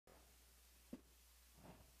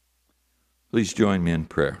Please join me in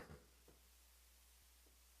prayer.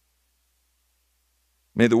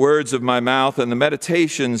 May the words of my mouth and the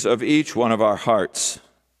meditations of each one of our hearts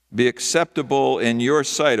be acceptable in your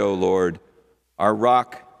sight, O Lord, our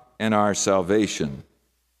rock and our salvation.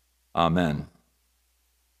 Amen.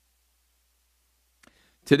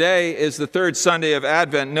 Today is the third Sunday of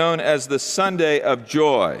Advent, known as the Sunday of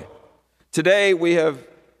Joy. Today we have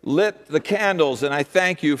lit the candles, and I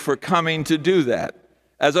thank you for coming to do that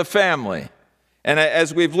as a family. And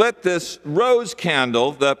as we've lit this rose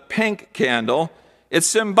candle, the pink candle, it's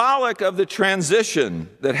symbolic of the transition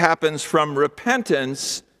that happens from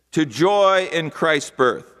repentance to joy in Christ's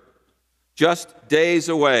birth. Just days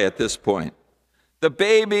away at this point. The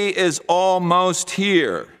baby is almost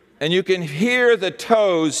here, and you can hear the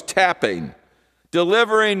toes tapping.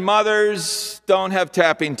 Delivering mothers don't have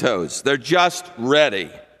tapping toes. They're just ready.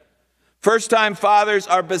 First-time fathers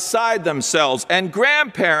are beside themselves, and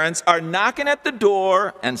grandparents are knocking at the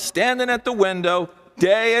door and standing at the window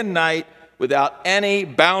day and night without any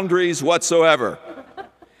boundaries whatsoever.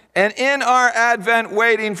 And in our Advent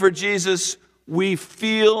waiting for Jesus, we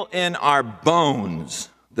feel in our bones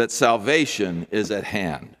that salvation is at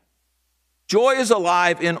hand. Joy is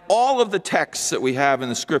alive in all of the texts that we have in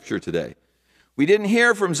the Scripture today. We didn't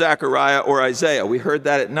hear from Zechariah or Isaiah. We heard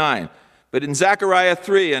that at 9. But in Zechariah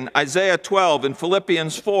 3 and Isaiah 12 and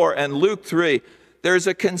Philippians 4 and Luke 3, there's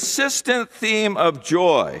a consistent theme of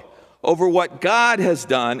joy over what God has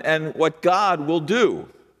done and what God will do.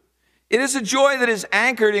 It is a joy that is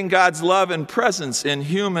anchored in God's love and presence in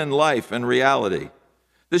human life and reality.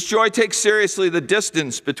 This joy takes seriously the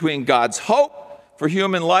distance between God's hope for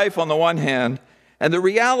human life on the one hand and the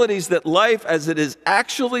realities that life as it is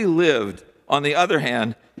actually lived on the other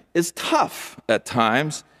hand is tough at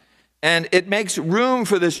times. And it makes room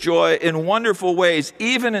for this joy in wonderful ways,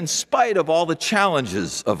 even in spite of all the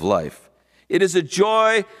challenges of life. It is a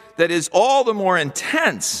joy that is all the more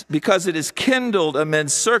intense because it is kindled amid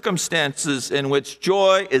circumstances in which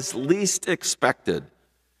joy is least expected.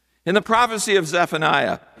 In the prophecy of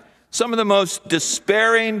Zephaniah, some of the most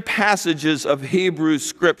despairing passages of Hebrew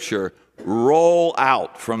Scripture roll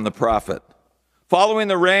out from the prophet. Following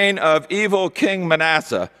the reign of evil King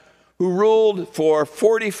Manasseh, who ruled for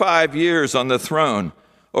 45 years on the throne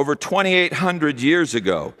over 2,800 years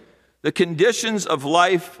ago, the conditions of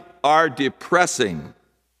life are depressing.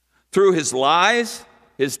 Through his lies,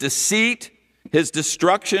 his deceit, his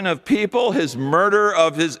destruction of people, his murder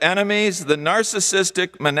of his enemies, the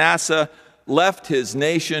narcissistic Manasseh left his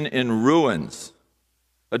nation in ruins.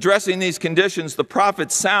 Addressing these conditions, the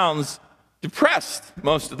prophet sounds depressed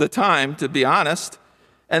most of the time, to be honest.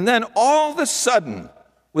 And then all of a sudden,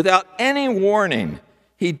 without any warning,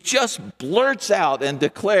 he just blurts out and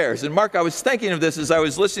declares. And Mark, I was thinking of this as I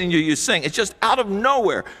was listening to you sing. It's just out of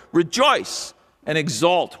nowhere. Rejoice and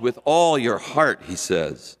exult with all your heart, he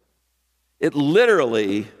says. It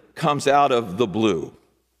literally comes out of the blue.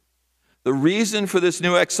 The reason for this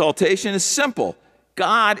new exaltation is simple.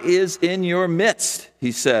 God is in your midst,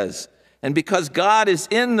 he says. And because God is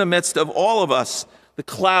in the midst of all of us, the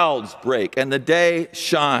clouds break and the day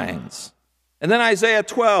shines. And then Isaiah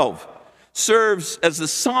 12 serves as the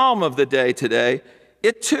psalm of the day today.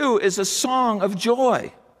 It too is a song of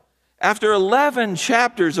joy. After 11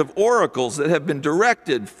 chapters of oracles that have been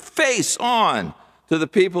directed face on to the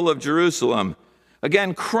people of Jerusalem,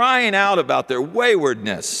 again crying out about their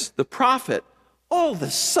waywardness, the prophet all of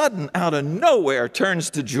a sudden out of nowhere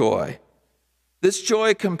turns to joy. This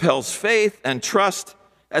joy compels faith and trust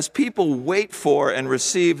as people wait for and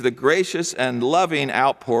receive the gracious and loving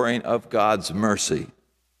outpouring of God's mercy.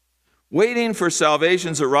 Waiting for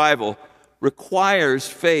salvation's arrival requires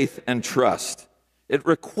faith and trust. It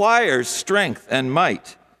requires strength and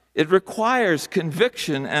might. It requires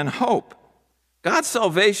conviction and hope. God's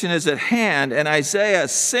salvation is at hand, and Isaiah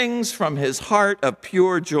sings from his heart of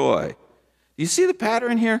pure joy. Do you see the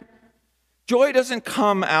pattern here? Joy doesn't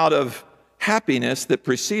come out of happiness that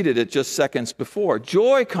preceded it just seconds before.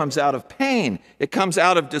 Joy comes out of pain. It comes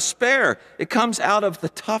out of despair. It comes out of the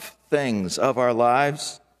tough things of our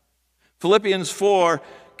lives. Philippians 4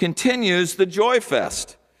 continues the joy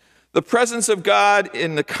fest. The presence of God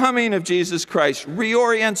in the coming of Jesus Christ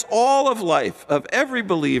reorients all of life of every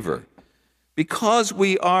believer. Because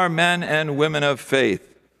we are men and women of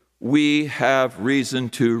faith, we have reason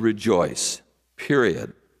to rejoice,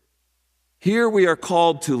 period. Here we are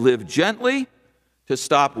called to live gently, to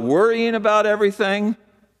stop worrying about everything.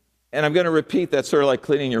 And I'm going to repeat that sort of like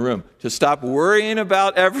cleaning your room. To stop worrying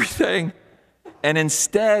about everything and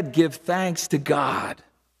instead give thanks to God.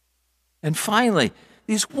 And finally,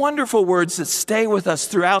 These wonderful words that stay with us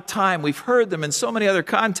throughout time. We've heard them in so many other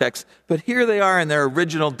contexts, but here they are in their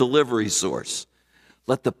original delivery source.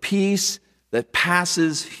 Let the peace that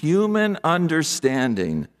passes human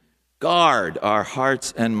understanding guard our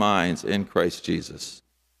hearts and minds in Christ Jesus.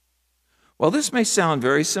 While this may sound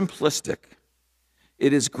very simplistic,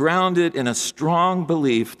 it is grounded in a strong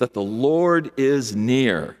belief that the Lord is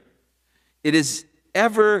near. It is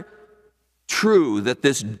ever true that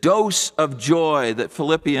this dose of joy that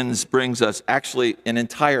Philippians brings us, actually an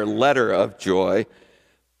entire letter of joy,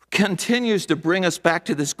 continues to bring us back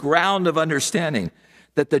to this ground of understanding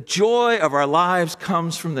that the joy of our lives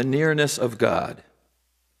comes from the nearness of God.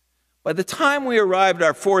 By the time we arrived at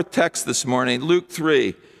our fourth text this morning, Luke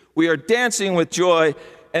 3, we are dancing with joy,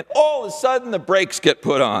 and all of a sudden the brakes get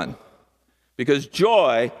put on because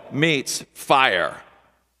joy meets fire.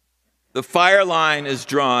 The fire line is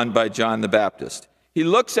drawn by John the Baptist. He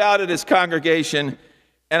looks out at his congregation,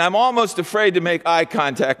 and I'm almost afraid to make eye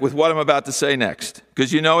contact with what I'm about to say next,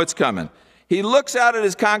 because you know it's coming. He looks out at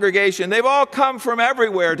his congregation. They've all come from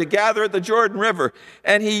everywhere to gather at the Jordan River,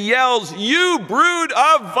 and he yells, "You brood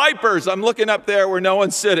of vipers!" I'm looking up there where no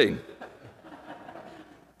one's sitting.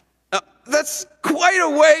 Now, that's quite a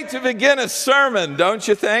way to begin a sermon, don't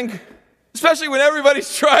you think? Especially when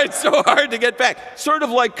everybody's tried so hard to get back. Sort of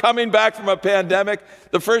like coming back from a pandemic.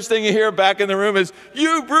 The first thing you hear back in the room is,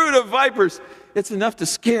 "You brood of vipers." It's enough to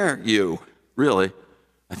scare you, really.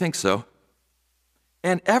 I think so.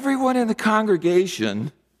 And everyone in the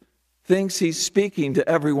congregation thinks he's speaking to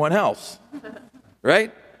everyone else,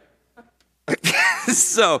 right?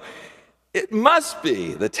 So it must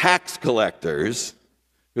be the tax collectors,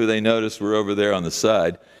 who they noticed were over there on the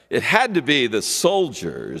side. It had to be the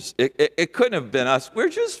soldiers. It couldn't have been us. We're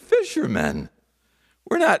just fishermen.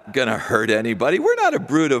 We're not going to hurt anybody. We're not a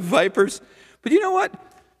brood of vipers. But you know what?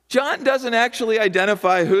 John doesn't actually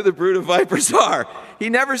identify who the brood of vipers are. He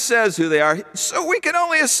never says who they are. So we can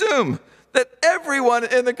only assume that everyone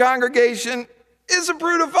in the congregation is a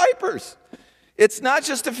brood of vipers. It's not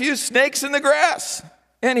just a few snakes in the grass.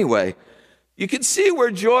 Anyway, you can see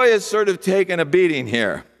where joy is sort of taken a beating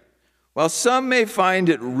here. While some may find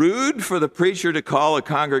it rude for the preacher to call a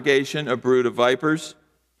congregation a brood of vipers,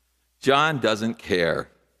 John doesn't care.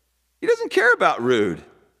 He doesn't care about rude.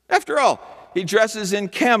 After all, he dresses in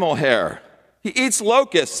camel hair. He eats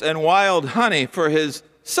locusts and wild honey for his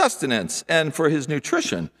sustenance and for his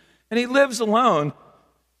nutrition. And he lives alone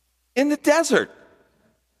in the desert.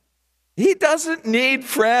 He doesn't need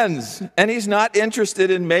friends, and he's not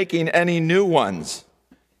interested in making any new ones.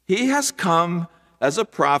 He has come as a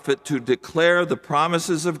prophet to declare the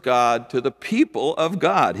promises of God to the people of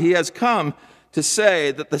God. He has come to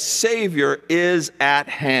say that the Savior is at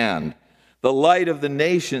hand. The light of the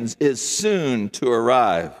nations is soon to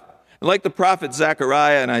arrive. And like the prophet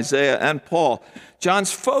Zechariah and Isaiah and Paul,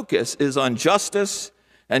 John's focus is on justice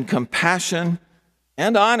and compassion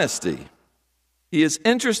and honesty. He is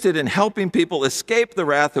interested in helping people escape the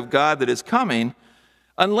wrath of God that is coming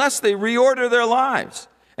unless they reorder their lives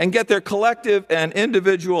and get their collective and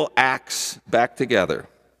individual acts back together.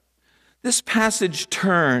 This passage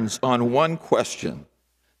turns on one question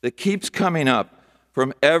that keeps coming up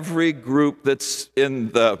from every group that's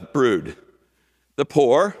in the brood: the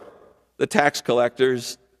poor, the tax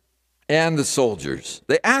collectors, and the soldiers.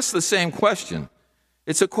 They ask the same question.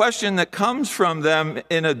 It's a question that comes from them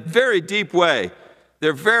in a very deep way.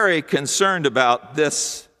 They're very concerned about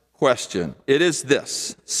this question. It is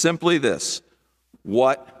this, simply this: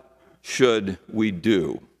 what should we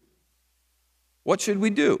do? What should we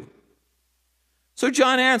do? So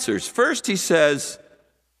John answers. First, he says,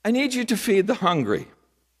 I need you to feed the hungry,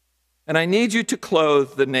 and I need you to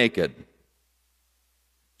clothe the naked.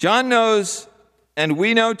 John knows, and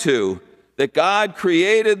we know too, that God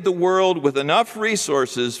created the world with enough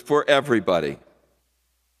resources for everybody.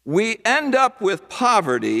 We end up with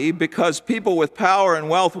poverty because people with power and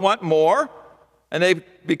wealth want more, and they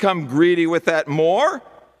become greedy with that more,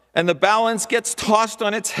 and the balance gets tossed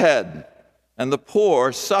on its head, and the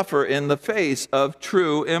poor suffer in the face of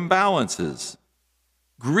true imbalances.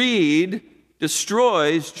 Greed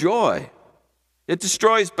destroys joy. It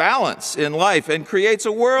destroys balance in life and creates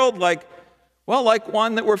a world like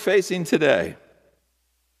one that we're facing today.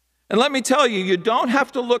 And let me tell you, you don't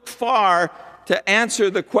have to look far to answer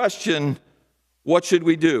the question, what should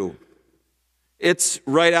we do? It's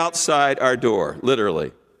right outside our door,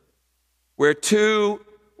 literally, where 2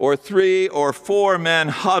 or 3 or 4 men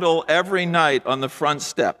huddle every night on the front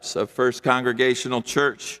steps of First Congregational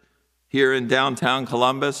Church here in downtown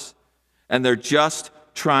Columbus, and they're just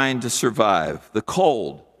trying to survive the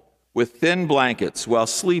cold with thin blankets while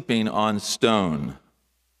sleeping on stone.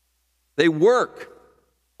 They work.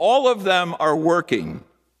 All of them are working,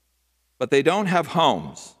 but they don't have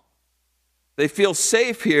homes. They feel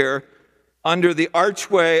safe here under the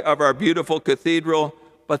archway of our beautiful cathedral,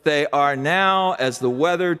 but they are now, as the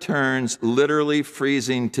weather turns, literally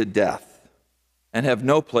freezing to death and have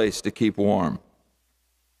no place to keep warm.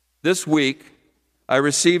 This week, I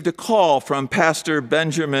received a call from Pastor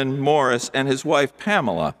Benjamin Morris and his wife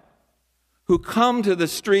Pamela, who come to the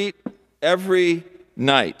street every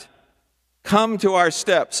night, come to our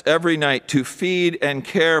steps every night to feed and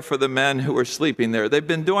care for the men who are sleeping there. They've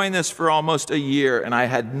been doing this for almost a year, and I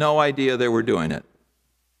had no idea they were doing it.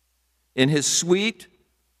 In his sweet,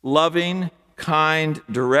 loving, kind,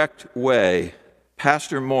 direct way,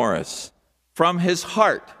 Pastor Morris, from his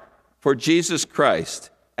heart for Jesus Christ,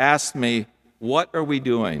 asked me, "What are we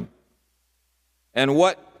doing? And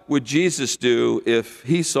what would Jesus do if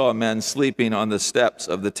he saw men sleeping on the steps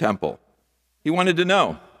of the temple?" He wanted to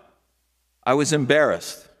know. I was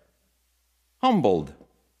embarrassed, humbled,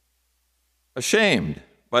 ashamed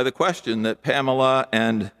by the question that Pamela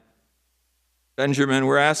and Benjamin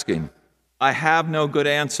were asking. I have no good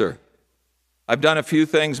answer. I've done a few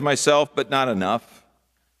things myself, but not enough.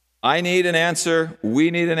 I need an answer. We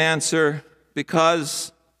need an answer,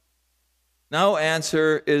 because no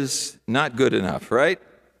answer is not good enough, right?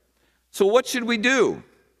 So what should we do?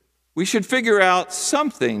 We should figure out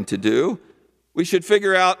something to do. We should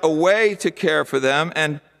figure out a way to care for them.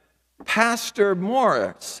 And Pastor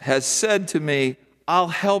Morris has said to me, "I'll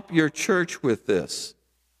help your church with this."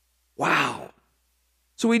 Wow.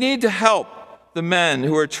 So we need to help the men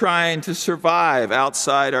who are trying to survive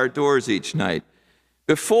outside our doors each night.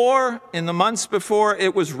 In the months before,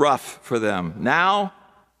 it was rough for them. Now,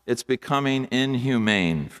 it's becoming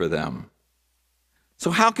inhumane for them.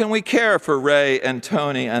 So how can we care for Ray and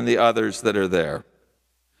Tony and the others that are there?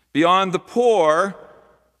 Beyond the poor,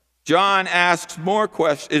 John is asked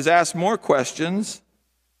more questions.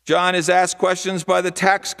 John is asked questions by the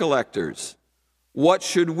tax collectors. What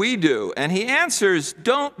should we do? And he answers,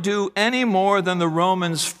 don't do any more than the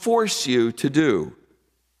Romans force you to do.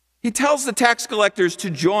 He tells the tax collectors to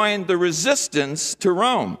join the resistance to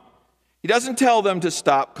Rome. He doesn't tell them to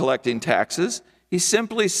stop collecting taxes. He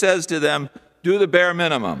simply says to them, do the bare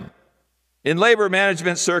minimum. In labor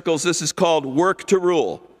management circles, this is called work to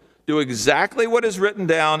rule. Do exactly what is written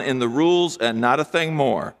down in the rules and not a thing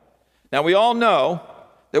more. Now, we all know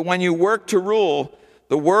that when you work to rule,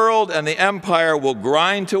 the world and the empire will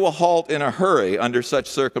grind to a halt in a hurry under such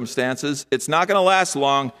circumstances. It's not going to last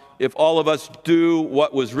long if all of us do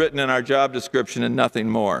what was written in our job description and nothing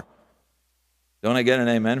more. Don't I get an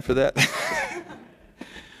amen for that?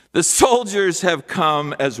 The soldiers have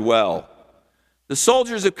come as well. The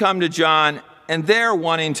soldiers have come to John, and they're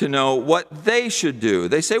wanting to know what they should do.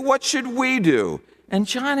 They say, what should we do? And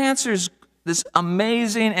John answers this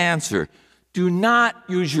amazing answer. Do not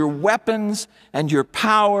use your weapons and your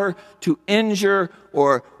power to injure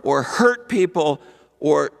or hurt people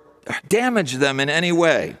or damage them in any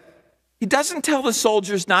way. He doesn't tell the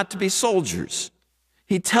soldiers not to be soldiers.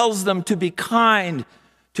 He tells them to be kind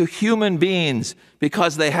to human beings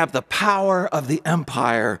because they have the power of the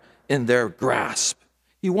empire in their grasp.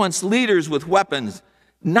 He wants leaders with weapons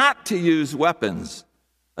not to use weapons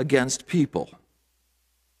against people.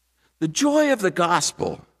 The joy of the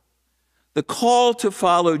gospel, the call to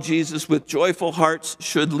follow Jesus with joyful hearts,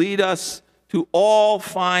 should lead us to all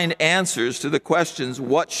find answers to the questions,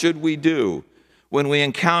 what should we do, when we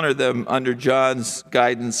encounter them under John's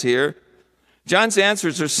guidance here. John's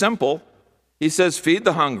answers are simple. He says, feed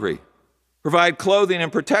the hungry, provide clothing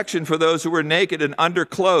and protection for those who are naked and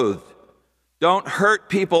underclothed. Don't hurt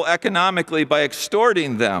people economically by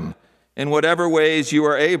extorting them in whatever ways you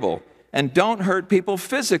are able. And don't hurt people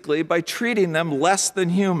physically by treating them less than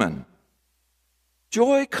human.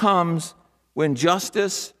 Joy comes when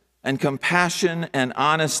justice and compassion and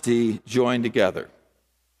honesty join together.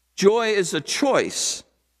 Joy is a choice.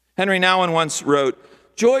 Henry Nouwen once wrote,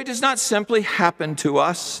 joy does not simply happen to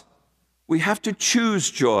us. We have to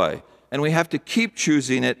choose joy, and we have to keep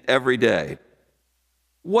choosing it every day.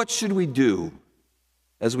 What should we do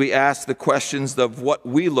as we ask the questions of what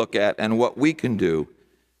we look at and what we can do?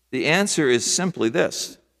 The answer is simply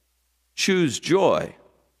this: choose joy,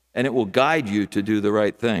 and it will guide you to do the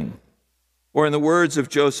right thing. Or in the words of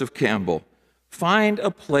Joseph Campbell, find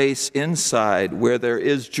a place inside where there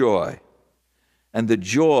is joy, and the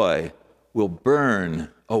joy will burn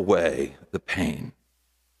away the pain.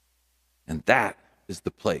 And that is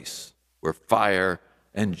the place where fire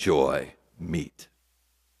and joy meet.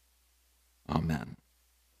 Amen.